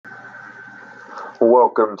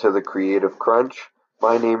Welcome to the Creative Crunch.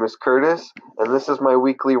 My name is Curtis, and this is my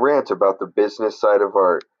weekly rant about the business side of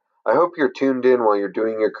art. I hope you're tuned in while you're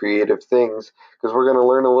doing your creative things, because we're going to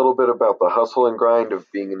learn a little bit about the hustle and grind of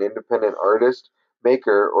being an independent artist,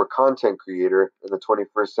 maker, or content creator in the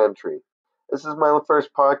 21st century. This is my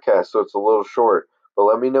first podcast, so it's a little short, but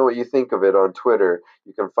let me know what you think of it on Twitter.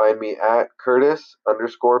 You can find me at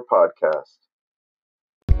Curtis_podcast.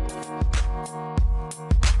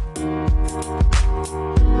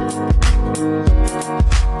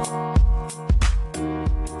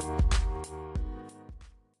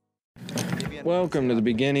 Welcome to the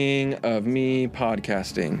beginning of me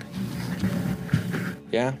podcasting.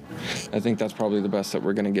 Yeah, I think that's probably the best that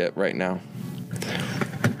we're going to get right now.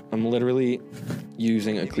 I'm literally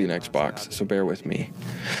using a Kleenex box, so bear with me.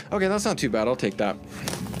 Okay, that's not too bad. I'll take that.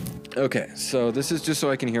 Okay, so this is just so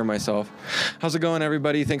I can hear myself. How's it going,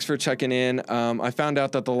 everybody? Thanks for checking in. I found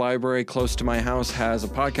out that the library close to my house has a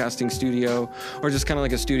podcasting studio, or just kind of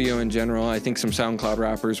like a studio in general. I think some SoundCloud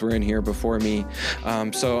rappers were in here before me.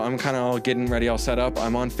 So I'm kind of all getting ready, all set up.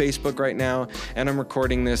 I'm on Facebook right now, and I'm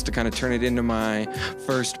recording this to kind of turn it into my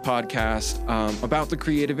first podcast about the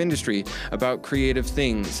creative industry, about creative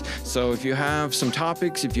things. So if you have some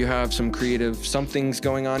topics, if you have some creative somethings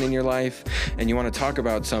going on in your life, and you want to talk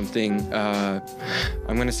about something, I'm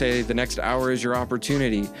going to say the next hour is your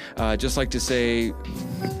opportunity. Just like to say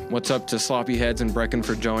what's up to Sloppy Heads and Brecken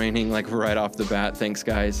for joining like right off the bat. Thanks,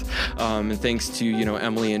 guys. And thanks to,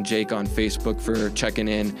 Emily and Jake on Facebook for checking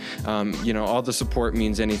in. All the support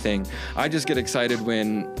means anything. I just get excited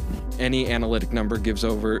when any analytic number gets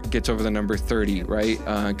over the number 30, right?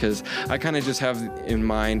 Because I kind of just have in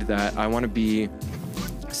mind that I want to be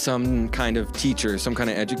some kind of teacher, some kind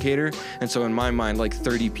of educator. And so in my mind, like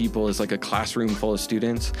 30 people is like a classroom full of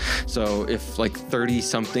students. So if like 30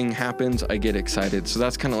 something happens, I get excited. So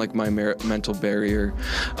that's kind of like my mental barrier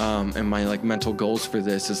and my like mental goals for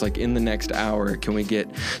this is like in the next hour, can we get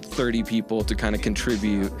 30 people to kind of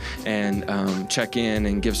contribute and check in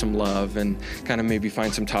and give some love and kind of maybe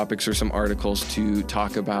find some topics or some articles to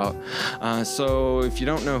talk about. So if you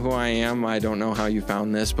don't know who I am, I don't know how you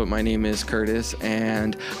found this, but my name is Curtis,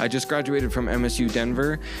 and I just graduated from MSU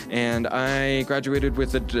Denver, and I graduated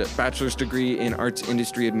with a bachelor's degree in arts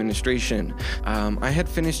industry administration. I had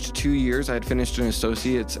finished 2 years. I had finished an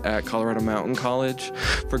associate's at Colorado Mountain College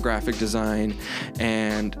for graphic design,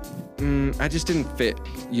 and I just didn't fit,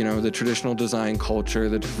 the traditional design culture,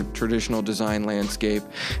 the traditional design landscape,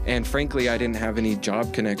 and frankly, I didn't have any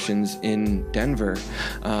job connections in Denver.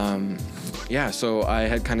 So I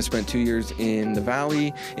had kind of spent 2 years in the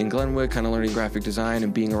Valley, in Glenwood, kind of learning graphic design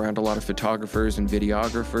and being around a lot of photographers and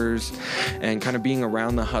videographers and kind of being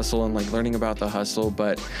around the hustle and like learning about the hustle,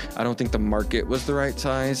 but I don't think the market was the right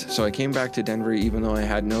size. So I came back to Denver even though I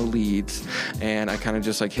had no leads, and I kind of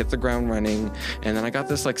just like hit the ground running. And then I got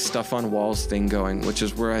this like stuff on walls thing going, which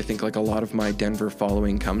is where I think like a lot of my Denver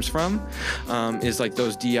following comes from, is like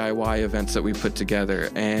those DIY events that we put together.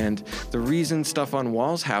 And the reason stuff on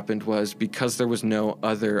walls happened was because there was no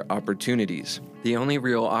other opportunities. The only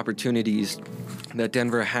real opportunities that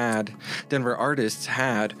Denver artists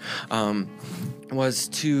had, was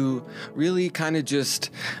to really kind of just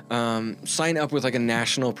sign up with like a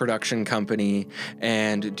national production company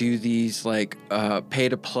and do these like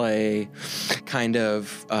pay-to-play kind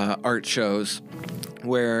of art shows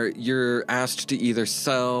where you're asked to either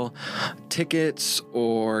sell tickets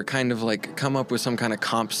or kind of like come up with some kind of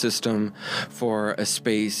comp system for a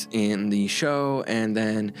space in the show, and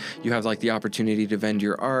then you have like the opportunity to vend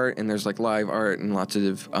your art, and there's like live art and lots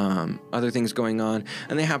of other things going on,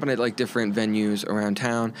 and they happen at like different venues around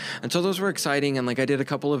town. And so those were exciting, and like I did a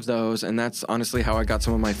couple of those, and that's honestly how I got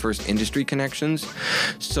some of my first industry connections.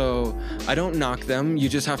 So I don't knock them, you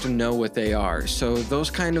just have to know what they are. So those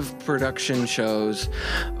kind of production shows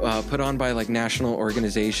put on by like national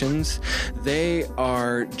organizations, they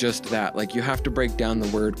are just that. Like you have to break down the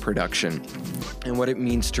word production and what it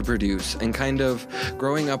means to produce. And kind of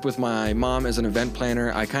growing up with my mom as an event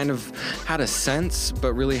planner, I kind of had a sense,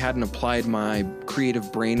 but really hadn't applied my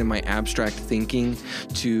creative brain and my abstract thinking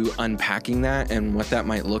to unpacking that and what that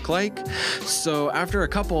might look like. So after a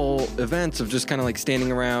couple events of just kind of like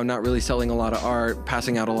standing around, not really selling a lot of art,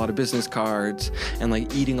 passing out a lot of business cards, and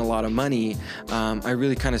like eating a lot of money, I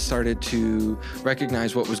really kind of started to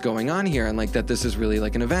recognize what was going on here, and like that this is really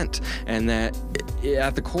like an event, and that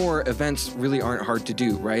at the core, events really aren't hard to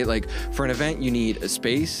do, right? Like for an event, you need a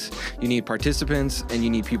space, you need participants, and you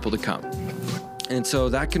need people to come. And so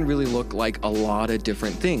that can really look like a lot of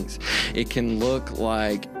different things. It can look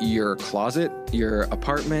like your closet, your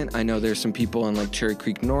apartment. I know there's some people in like Cherry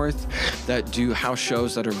Creek North that do house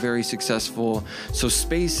shows that are very successful. So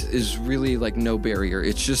space is really like no barrier.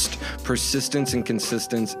 It's just persistence and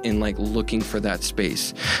consistency in like looking for that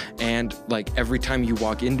space. And like every time you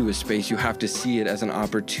walk into a space, you have to see it as an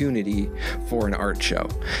opportunity for an art show.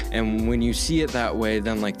 And when you see it that way,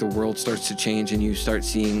 then like the world starts to change and you start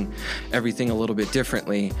seeing everything a little bit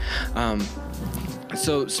differently.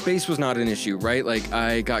 So space was not an issue, right? Like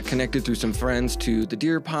I got connected through some friends to the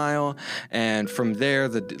Deer Pile, and from there,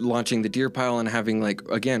 launching the Deer Pile and having like,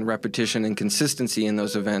 again, repetition and consistency in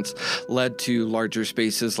those events led to larger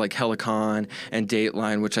spaces like Helicon and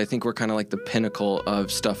Dateline, which I think were kind of like the pinnacle of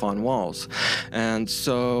stuff on walls. And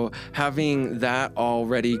so having that all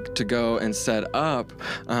ready to go and set up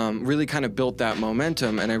really kind of built that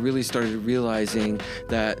momentum, and I really started realizing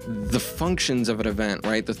that the functions of an event,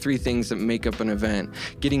 right? The three things that make up an event,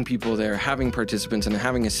 getting people there, having participants, and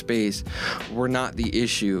having a space were not the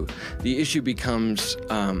issue. The issue becomes,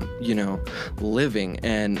 living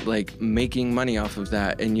and like making money off of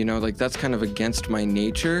that. And, like that's kind of against my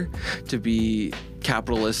nature to be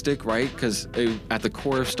capitalistic, right? Because at the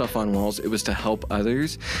core of Stuff on Walls, it was to help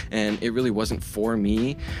others. And it really wasn't for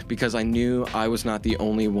me because I knew I was not the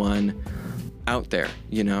only one out there,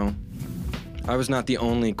 I was not the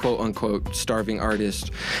only quote-unquote starving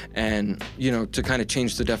artist. And, to kind of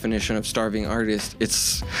change the definition of starving artist,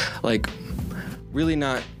 it's like really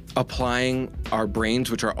not applying our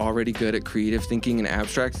brains, which are already good at creative thinking and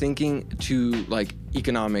abstract thinking, to like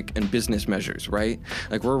economic and business measures, right?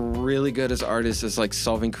 Like we're really good as artists as like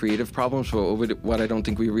solving creative problems, but what I don't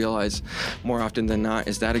think we realize more often than not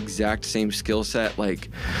is that exact same skill set like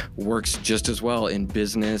works just as well in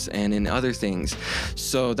business and in other things.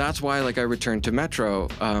 So that's why like I returned to Metro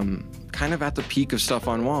kind of at the peak of Stuff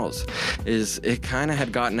on Walls. Is it kind of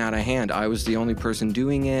had gotten out of hand. I was the only person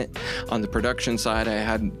doing it. On the production side, I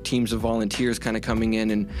had teams of volunteers kind of coming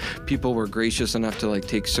in, and people were gracious enough to like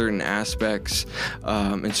take certain aspects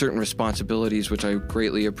and certain responsibilities, which I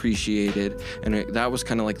greatly appreciated. And that was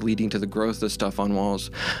kind of like leading to the growth of Stuff on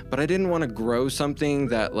Walls. But I didn't want to grow something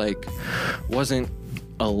that like wasn't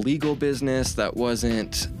a legal business, that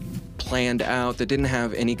wasn't planned out, that didn't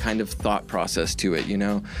have any kind of thought process to it,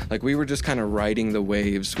 Like we were just kind of riding the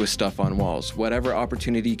waves with Stuff on Walls. Whatever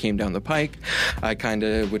opportunity came down the pike, I kind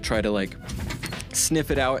of would try to like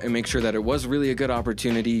sniff it out and make sure that it was really a good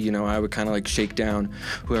opportunity. I would kind of like shake down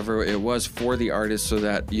whoever it was for the artist so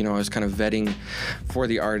that, I was kind of vetting for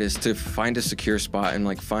the artist to find a secure spot and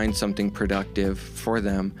like find something productive for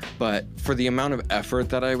them. But for the amount of effort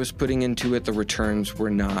that I was putting into it, the returns were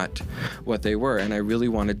not what they were. And I really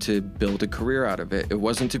wanted to build a career out of it. It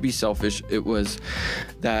wasn't to be selfish. It was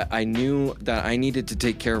that I knew that I needed to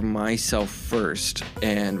take care of myself first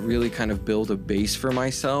and really kind of build a base for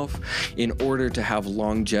myself in order to have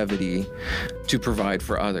longevity to provide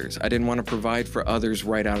for others. I didn't want to provide for others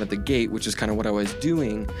right out of the gate, which is kind of what I was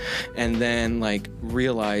doing, and then like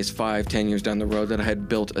realize 5-10 years down the road that I had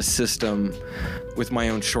built a system with my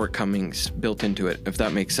own shortcomings built into it, if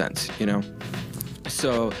that makes sense,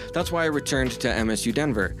 So that's why I returned to MSU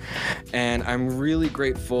Denver. And I'm really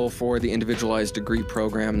grateful for the individualized degree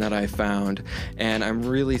program that I found. And I'm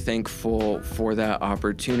really thankful for that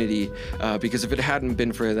opportunity because if it hadn't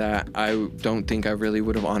been for that, I don't think I really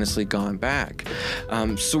would have honestly gone back.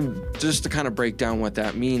 So just to kind of break down what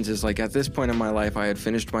that means is like at this point in my life, I had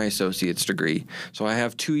finished my associate's degree. So I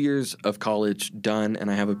have 2 years of college done and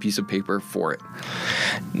I have a piece of paper for it.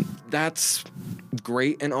 That's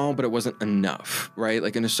great and all, but it wasn't enough, right?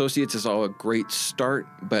 Like an associate's is all a great start,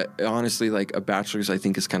 but honestly, like a bachelor's, I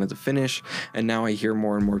think is kind of the finish. And now I hear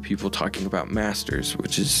more and more people talking about masters,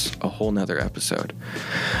 which is a whole nother episode.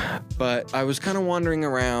 But I was kind of wandering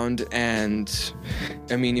around, and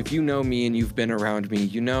I mean, if you know me and you've been around me,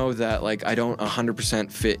 you know that like I don't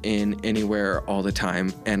 100% fit in anywhere all the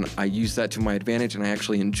time. And I use that to my advantage, and I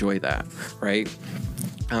actually enjoy that, right?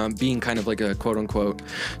 Being kind of like a quote-unquote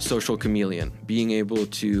social chameleon, being able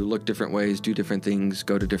to look different ways, do different things,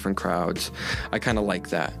 go to different crowds. I kind of like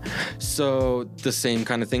that. So the same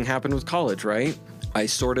kind of thing happened with college, right? I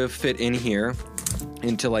sort of fit in here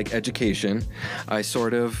into like education. I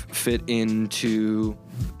sort of fit into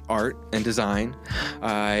art and design.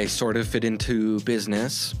 I sort of fit into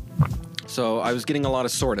business. So I was getting a lot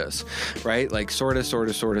of sortas, right? Like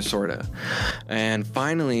sorta. And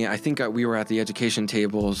finally, I think we were at the education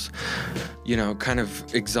tables, you know, kind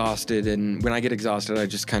of exhausted. And when I get exhausted, I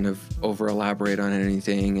just kind of over elaborate on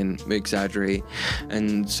anything and exaggerate.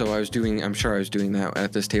 And so I'm sure I was doing that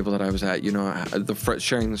at this table that I was at, you know,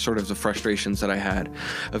 sharing the sort of the frustrations that I had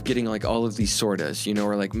of getting like all of these sortas, you know,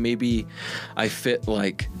 or like maybe I fit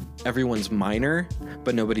like everyone's minor,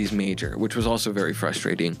 but nobody's major, which was also very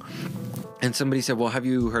frustrating. And somebody said, well, have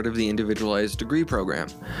you heard of the individualized degree program?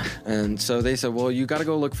 And so they said, well, you got to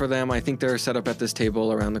go look for them. I think they're set up at this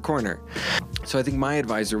table around the corner. So I think my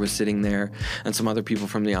advisor was sitting there and some other people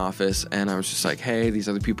from the office. And I was just like, hey, these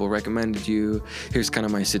other people recommended you. Here's kind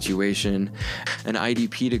of my situation. An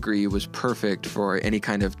IDP degree was perfect for any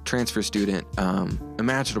kind of transfer student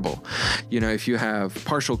imaginable. You know, if you have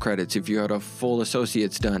partial credits, if you had a full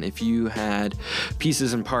associate's done, if you had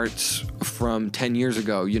pieces and parts from 10 years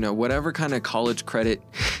ago, you know, whatever kind of college credit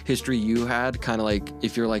history you had, kind of like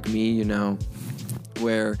if you're like me, you know,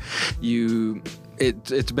 where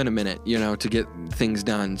it's been a minute, you know, to get things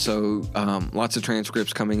done. So lots of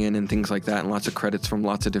transcripts coming in and things like that, and lots of credits from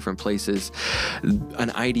lots of different places.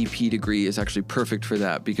 An IDP degree is actually perfect for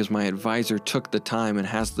that because my advisor took the time and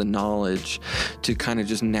has the knowledge to kind of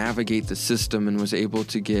just navigate the system and was able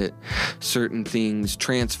to get certain things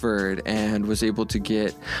transferred and was able to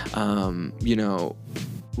get,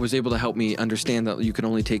 was able to help me understand that you can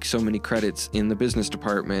only take so many credits in the business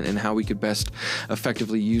department and how we could best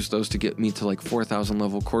effectively use those to get me to like 4,000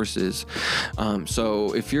 level courses.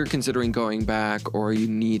 So if you're considering going back, or you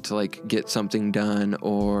need to like get something done,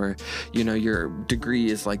 or, you know, your degree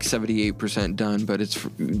is like 78% done, but it's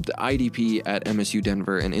the IDP at MSU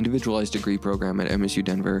Denver, an individualized degree program at MSU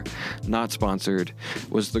Denver, not sponsored,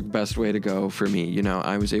 was the best way to go for me. You know,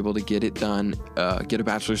 I was able to get it done, get a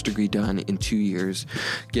bachelor's degree done in 2 years,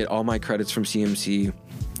 get all my credits from CMC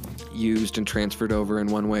used and transferred over in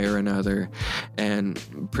one way or another, and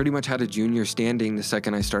pretty much had a junior standing the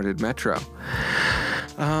second I started Metro.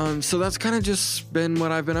 So that's kind of just been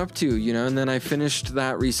what I've been up to, you know, and then I finished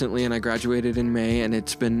that recently and I graduated in May, and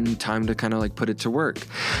it's been time to kind of like put it to work.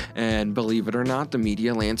 And believe it or not, the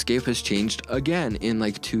media landscape has changed again in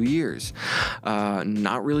like 2 years.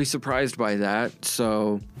 Not really surprised by that.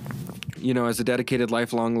 So, you know, as a dedicated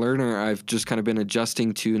lifelong learner, I've just kind of been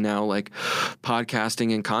adjusting to now like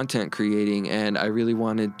podcasting and content creating. And I really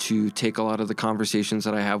wanted to take a lot of the conversations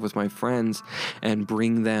that I have with my friends and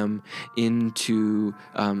bring them into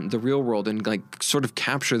the real world and like sort of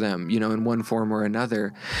capture them, you know, in one form or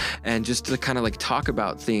another, and just to kind of like talk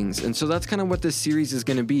about things. And so that's kind of what this series is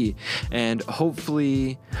going to be. And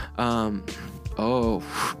hopefully, oh,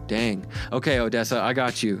 dang. Okay, Odessa, I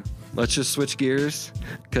got you. Let's just switch gears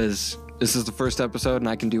because this is the first episode and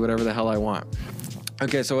I can do whatever the hell I want.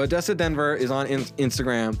 Okay, so Odessa Denver is on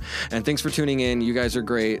Instagram, and thanks for tuning in. You guys are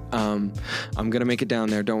great. I'm going to make it down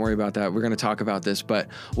there. Don't worry about that. We're going to talk about this, but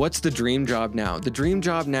what's the dream job now? The dream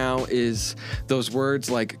job now is those words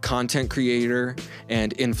like content creator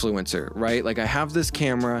and influencer, right? Like I have this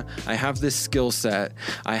camera, I have this skill set,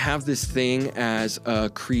 I have this thing as a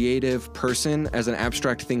creative person, as an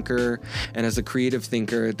abstract thinker, and as a creative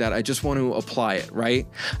thinker that I just want to apply it, right?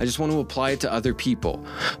 I just want to apply it to other people.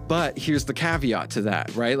 But here's the caveat to that.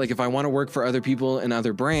 Right? Like if I want to work for other people and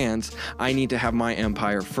other brands, I need to have my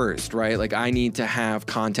empire first, right? Like I need to have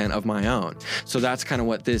content of my own. So that's kind of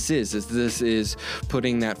what this is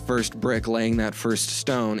putting that first brick, laying that first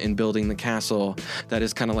stone and building the castle that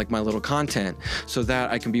is kind of like my little content, so that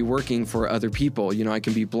I can be working for other people. You know, I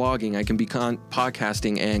can be blogging, I can be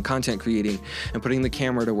podcasting and content creating and putting the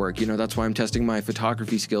camera to work. You know, that's why I'm testing my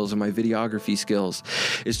photography skills and my videography skills.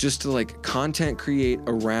 It's just to like content create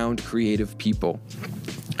around creative people.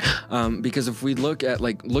 Because if we look at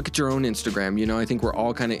your own Instagram, you know, I think we're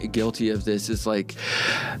all kind of guilty of this. It's like,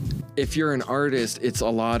 if you're an artist, it's a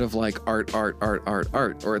lot of like art,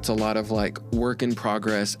 or it's a lot of like work in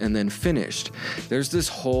progress and then finished. There's this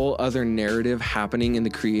whole other narrative happening in the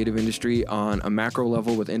creative industry on a macro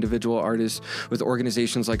level with individual artists, with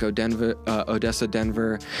organizations like Odessa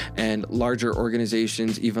Denver, and larger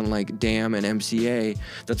organizations, even like DAM and MCA,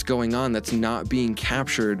 that's going on that's not being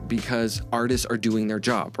captured because artists are doing their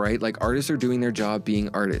job, right? Like artists are doing their job being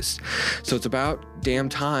artists. So it's about damn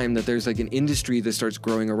time that there's like an industry that starts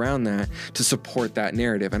growing around that to support that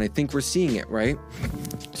narrative. And I think we're seeing it, right?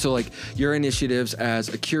 So like your initiatives as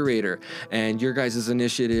a curator and your guys'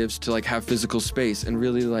 initiatives to like have physical space and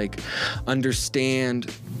really like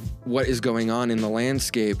understand what is going on in the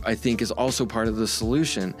landscape, I think is also part of the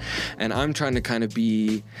solution. And I'm trying to kind of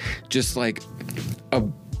be just like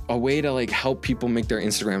a a way to like help people make their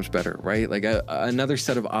Instagrams better, right? Like another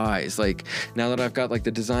set of eyes. Like now that I've got like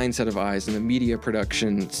the design set of eyes and the media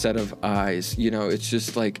production set of eyes, you know, it's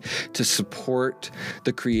just like to support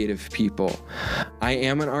the creative people. I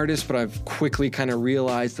am an artist, but I've quickly kind of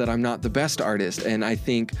realized that I'm not the best artist. And I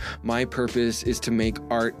think my purpose is to make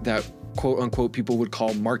art that quote unquote people would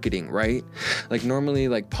call marketing, right? Like normally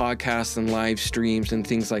like podcasts and live streams and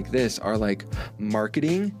things like this are like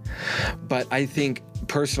marketing, but I think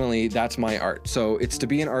personally that's my art. So it's to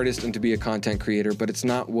be an artist and to be a content creator, but it's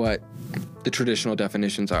not what the traditional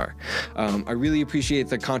definitions are. I really appreciate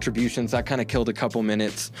the contributions. That kind of killed a couple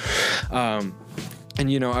minutes. And,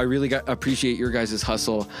 you know, I really appreciate your guys'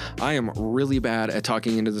 hustle. I am really bad at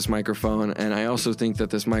talking into this microphone. And I also think that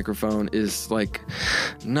this microphone is like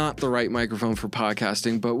not the right microphone for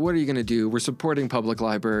podcasting. But what are you going to do? We're supporting public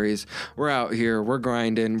libraries. We're out here. We're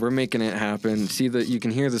grinding. We're making it happen. See that you can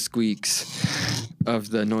hear the squeaks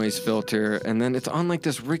of the noise filter. And then it's on like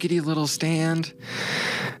this rickety little stand.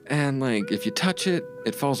 And like if you touch it,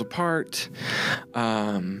 it falls apart.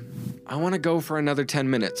 I want to go for another 10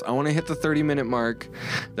 minutes. I want to hit the 30-minute mark.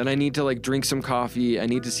 Then I need to like drink some coffee. I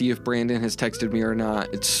need to see if Brandon has texted me or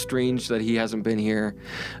not. It's strange that he hasn't been here.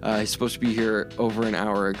 He's supposed to be here over an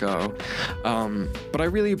hour ago. But I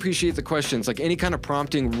really appreciate the questions. Like any kind of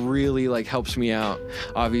prompting really like helps me out.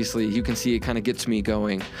 Obviously, you can see it kind of gets me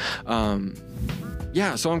going.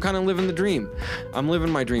 Yeah, so I'm kind of living the dream. I'm living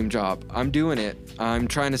my dream job. I'm doing it. I'm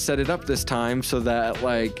trying to set it up this time so that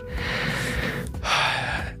like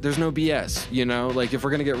there's no BS, you know? Like if we're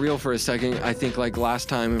gonna get real for a second, I think like last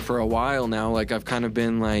time and for a while now, like I've kind of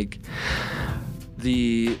been like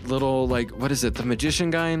the little like, what is it? The magician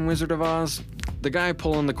guy in Wizard of Oz? The guy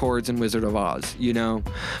pulling the cords in Wizard of Oz, you know?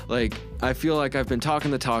 Like, I feel like I've been talking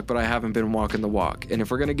the talk, but I haven't been walking the walk. And if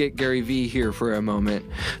we're gonna get Gary Vee here for a moment,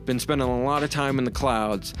 been spending a lot of time in the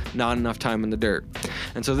clouds, not enough time in the dirt.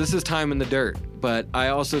 And so this is time in the dirt, but I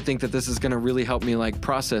also think that this is gonna really help me like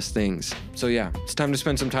process things. So yeah, it's time to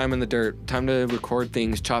spend some time in the dirt, time to record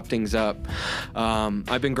things, chop things up.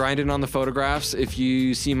 I've been grinding on the photographs. If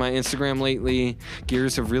you see my Instagram lately,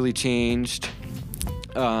 gears have really changed.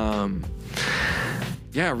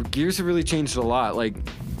 Yeah, gears have really changed a lot. Like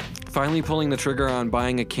finally pulling the trigger on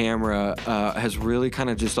buying a camera has really kind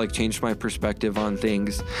of just like changed my perspective on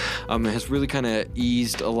things. It has really kind of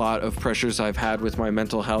eased a lot of pressures I've had with my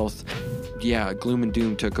mental health. Yeah, gloom and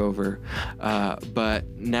doom took over. But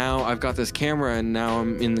now I've got this camera and now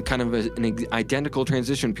I'm in kind of an identical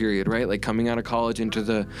transition period, right? Like coming out of college into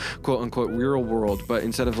the quote unquote real world. But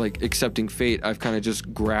instead of like accepting fate, I've kind of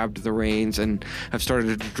just grabbed the reins and have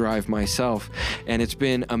started to drive myself. And it's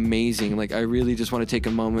been amazing. Like I really just want to take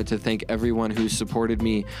a moment to thank everyone who's supported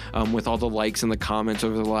me with all the likes and the comments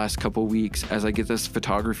over the last couple weeks as I get this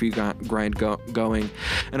photography grind going.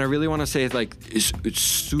 And I really want to say like it's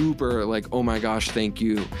super like, oh my gosh, thank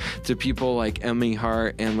you to people like Emily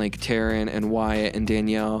Hart and like Taryn and Wyatt and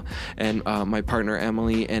Danielle and my partner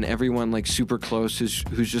Emily and everyone like super close who's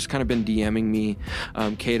just kind of been DMing me,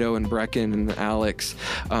 Kato and Brecken and Alex,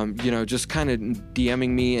 you know, just kind of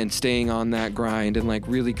DMing me and staying on that grind and like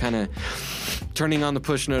really kind of turning on the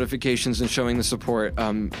push notifications and showing the support.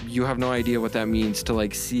 You have no idea what that means to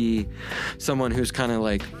like see someone who's kind of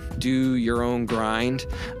like do your own grind,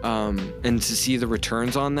 and to see the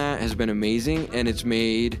returns on that has been amazing, and it's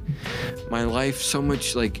made my life so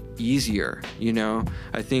much like easier, you know?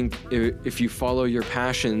 I think if you follow your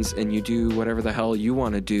passions and you do whatever the hell you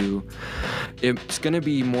want to do, it's going to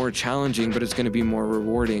be more challenging, but it's going to be more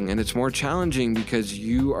rewarding. And it's more challenging because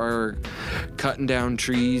you are cutting down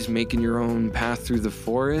trees, making your own path through the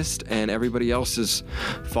forest, and everybody else is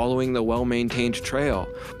following the well-maintained trail.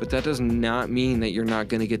 But that does not mean that you're not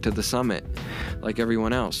going to get to the summit like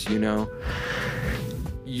everyone else, you know?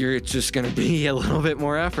 It's just going to be a little bit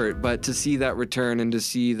more effort, but to see that return and to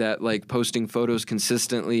see that like posting photos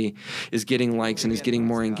consistently is getting likes and is getting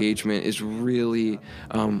more engagement is really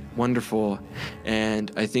wonderful.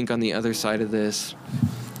 And I think on the other side of this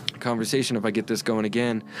conversation, if I get this going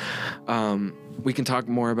again, we can talk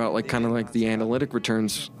more about like kind of like the analytic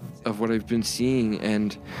returns of what I've been seeing.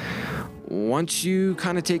 And once you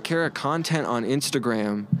kind of take care of content on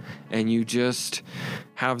Instagram and you just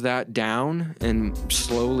have that down and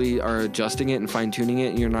slowly are adjusting it and fine-tuning it,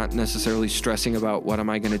 and you're not necessarily stressing about what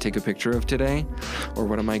am I going to take a picture of today or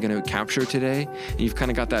what am I going to capture today, and you've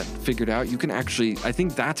kind of got that figured out, you can actually, I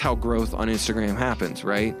think that's how growth on Instagram happens,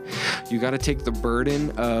 right? You got to take the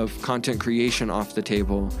burden of content creation off the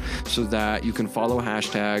table so that you can follow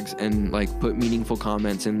hashtags and like put meaningful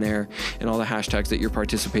comments in there and all the hashtags that you're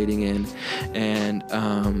participating in, and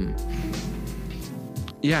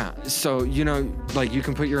Yeah, so, like you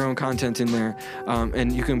can put your own content in there,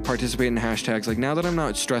 and you can participate in hashtags. Like now that I'm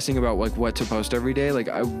not stressing about like what to post every day, like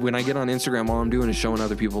when I get on Instagram, all I'm doing is showing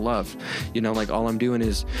other people love. Like all I'm doing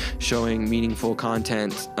is showing meaningful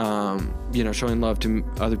content, showing love to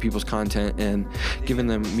other people's content and giving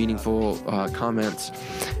them meaningful comments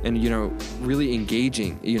and, really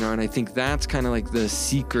engaging, and I think that's kind of like the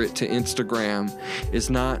secret to Instagram is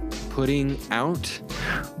not putting out,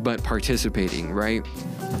 but participating, right?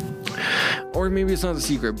 Or maybe it's not the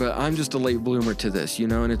secret, but I'm just a late bloomer to this,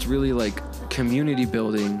 and it's really like community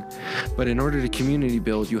building. But in order to community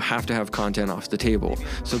build, you have to have content off the table.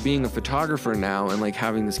 So being a photographer now and like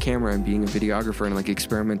having this camera and being a videographer and like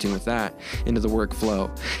experimenting with that into the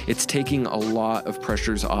workflow, it's taking a lot of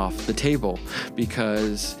pressures off the table,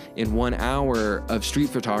 because in 1 hour of street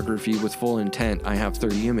photography with full intent, I have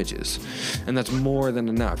 30 images, and that's more than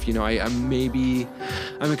enough. I'm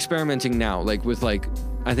experimenting now, like with like,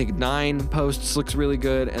 I think 9 posts looks really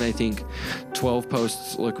good, and I think 12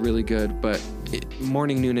 posts look really good, but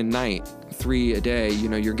morning, noon, and night, 3 a day,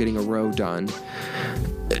 you're getting a row done.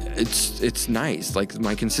 It's nice. Like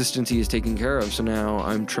my consistency is taken care of. So now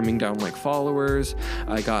I'm trimming down like followers.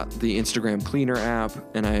 I got the Instagram cleaner app,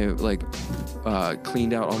 and I like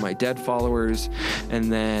cleaned out all my dead followers.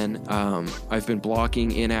 And then I've been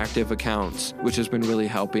blocking inactive accounts, which has been really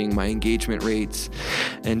helping my engagement rates.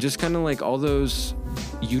 And just kind of like all those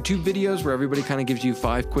YouTube videos where everybody kind of gives you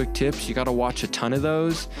 5 quick tips. You got to watch a ton of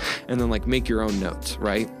those and then like make your own notes,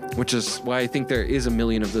 right? Which is why I think there is a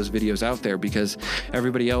million of those videos out there, because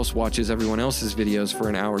everybody else watches everyone else's videos for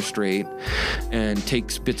an hour straight and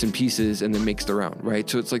takes bits and pieces and then makes their own, right?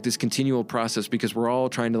 So it's like this continual process, because we're all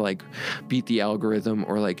trying to like beat the algorithm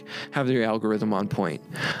or like have the algorithm on point.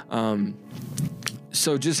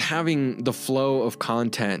 So just having the flow of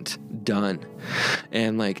content done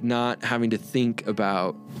and like not having to think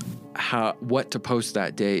about what to post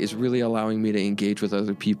that day is really allowing me to engage with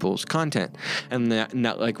other people's content. And that,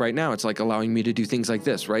 not like right now, it's like allowing me to do things like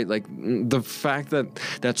this, right? Like the fact that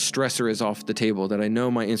that stressor is off the table, that I know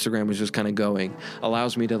my Instagram is just kind of going,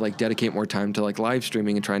 allows me to like dedicate more time to like live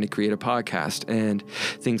streaming and trying to create a podcast and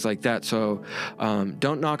things like that. So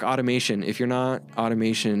don't knock automation. If you're not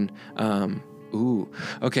automation,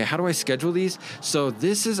 okay. How do I schedule these? So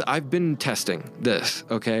I've been testing this.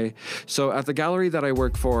 Okay. So at the gallery that I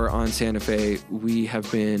work for on Santa Fe, we have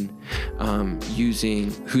been using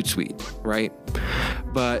Hootsuite, right?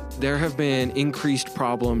 But there have been increased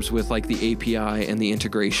problems with like the API and the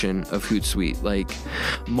integration of Hootsuite. Like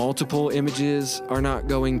multiple images are not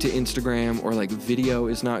going to Instagram, or like video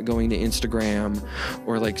is not going to Instagram,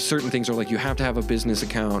 or like certain things are like you have to have a business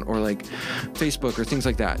account, or like Facebook or things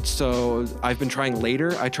like that. So I've been trying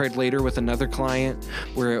Later. I tried Later with another client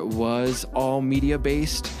where it was all media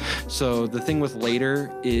based. So the thing with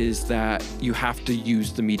Later is that you have to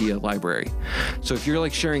use the media library. So if you're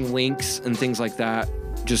like sharing links and things like that,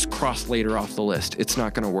 just cross Later off the list. It's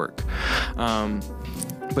not going to work.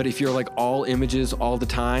 But if you're like all images all the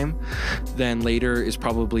time, then Later is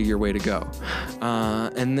probably your way to go.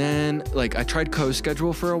 And then like I tried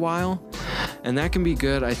CoSchedule for a while, and that can be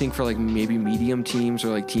good, I think, for like maybe medium teams or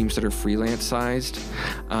like teams that are freelance sized.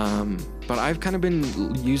 But I've kind of been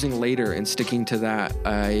using Later and sticking to that.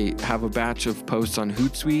 I have a batch of posts on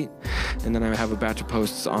Hootsuite, and then I have a batch of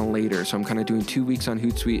posts on Later. So I'm kind of doing 2 weeks on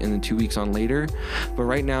Hootsuite and then 2 weeks on Later. But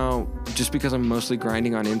right now, just because I'm mostly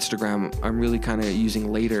grinding on Instagram, I'm really kind of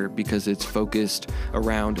using Later because it's focused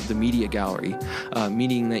around the media gallery,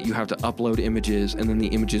 meaning that you have to upload images and then the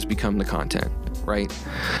images become the content, right?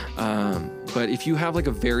 But if you have like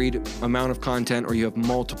a varied amount of content or you have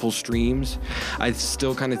multiple streams, I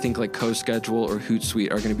still kind of think like CoSchedule or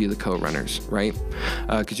Hootsuite are going to be the co-runners, right?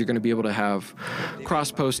 Because you're going to be able to have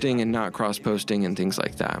cross-posting and not cross-posting and things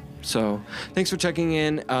like that. So thanks for checking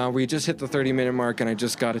in. We just hit the 30-minute mark, and I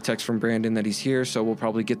just got a text from Brandon that he's here, so we'll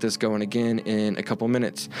probably get this going again in a couple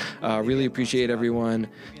minutes. Really appreciate everyone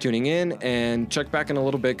tuning in, and check back in a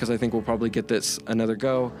little bit because I think we'll probably get this another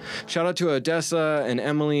go. Shout out to Odessa and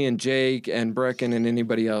Emily and Jake and Brecken and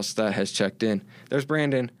anybody else that has checked in. There's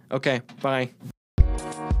Brandon. Okay, bye.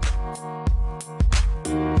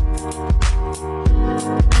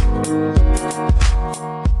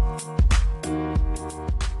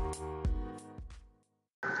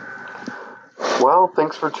 Well,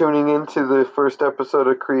 thanks for tuning in to the first episode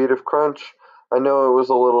of Creative Crunch. I know it was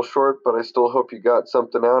a little short, but I still hope you got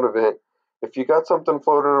something out of it. If you got something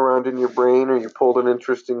floating around in your brain, or you pulled an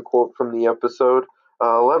interesting quote from the episode,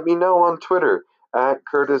 let me know on Twitter at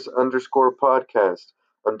Curtis_podcast.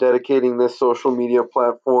 I'm dedicating this social media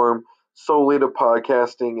platform solely to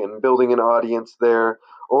podcasting and building an audience there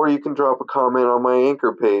or you can drop a comment on my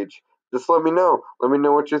Anchor page. Just let me know. Let me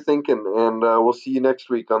know what you're thinking, and we'll see you next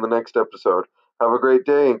week on the next episode. Have a great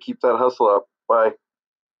day and keep that hustle up. Bye.